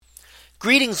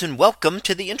Greetings and welcome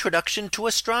to the introduction to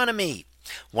astronomy.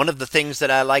 One of the things that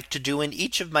I like to do in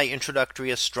each of my introductory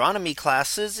astronomy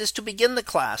classes is to begin the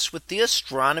class with the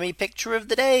astronomy picture of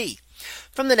the day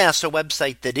from the NASA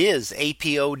website, that is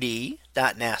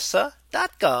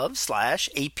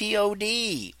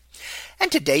apod.nasa.gov/apod.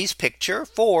 And today's picture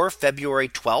for February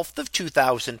 12th of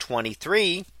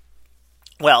 2023.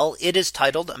 Well, it is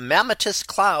titled Mammatus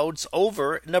clouds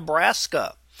over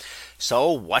Nebraska.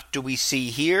 So what do we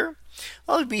see here?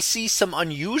 Well, we see some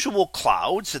unusual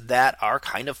clouds that are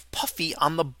kind of puffy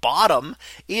on the bottom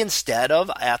instead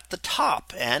of at the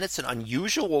top. And it's an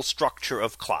unusual structure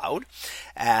of cloud.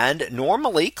 And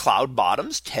normally cloud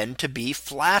bottoms tend to be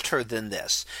flatter than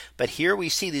this. But here we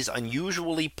see these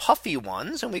unusually puffy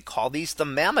ones, and we call these the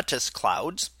Mammatus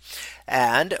clouds.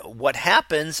 And what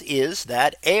happens is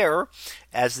that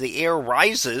as the air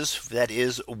rises, that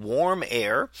is warm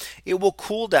air, it will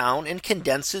cool down and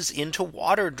condenses into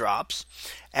water drops.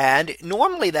 And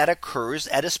normally that occurs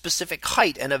at a specific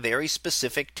height and a very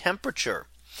specific temperature.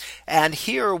 And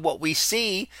here what we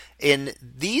see in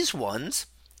these ones,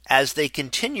 as they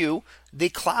continue, the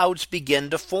clouds begin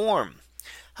to form.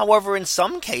 However, in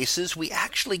some cases, we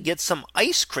actually get some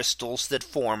ice crystals that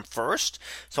form first.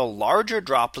 So larger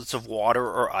droplets of water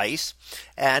or ice,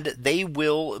 and they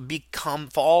will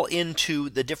fall into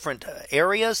the different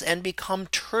areas and become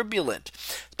turbulent,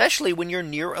 especially when you're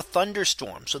near a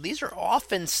thunderstorm. So these are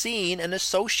often seen and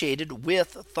associated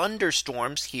with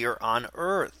thunderstorms here on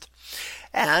Earth.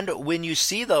 And when you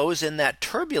see those in that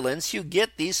turbulence, you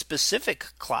get these specific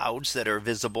clouds that are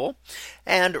visible.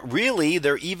 And really,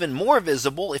 they're even more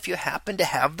visible if you happen to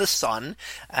have the sun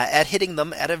hitting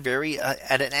them at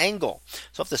at an angle.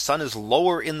 So if the sun is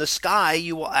lower in the sky,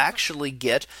 you will actually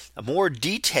get more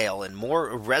detail and more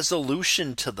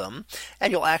resolution to them.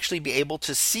 And you'll actually be able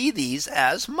to see these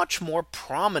as much more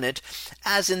prominent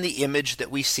as in the image that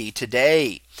we see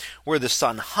today. Were the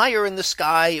sun higher in the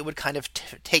sky, it would kind of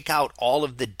take out all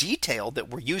of the detail that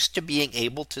we're used to being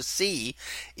able to see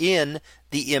in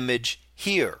the image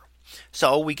here.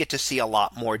 So we get to see a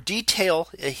lot more detail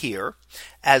here,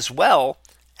 as well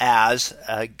as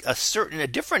a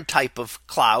different type of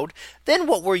cloud than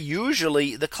what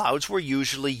the clouds we're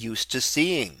usually used to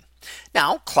seeing.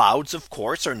 Now, clouds, of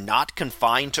course, are not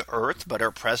confined to Earth, but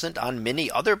are present on many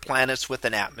other planets with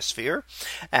an atmosphere.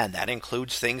 And that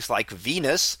includes things like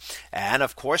Venus. And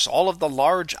of course, all of the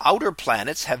large outer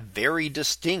planets have very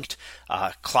distinct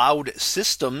cloud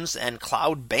systems and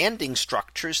cloud banding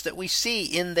structures that we see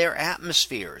in their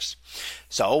atmospheres.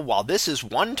 So while this is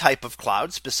one type of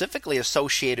cloud specifically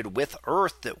associated with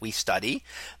Earth that we study,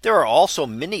 there are also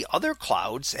many other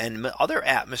clouds and other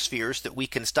atmospheres that we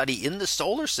can study in the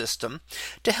solar system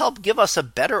to help give us a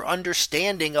better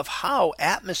understanding of how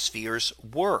atmospheres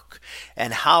work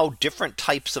and how different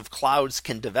types of clouds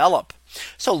can develop.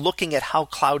 So looking at how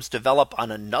clouds develop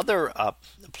on another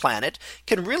planet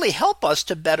can really help us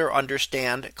to better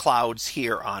understand clouds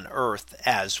here on Earth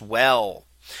as well.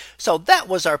 So that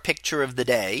was our picture of the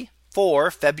day for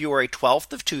February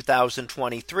 12th of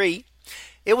 2023.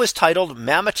 It was titled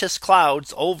Mammatus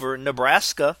clouds over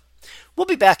Nebraska. We'll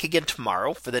be back again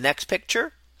tomorrow for the next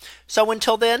picture. So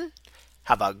until then,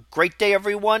 have a great day,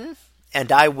 everyone,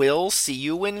 and I will see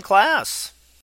you in class.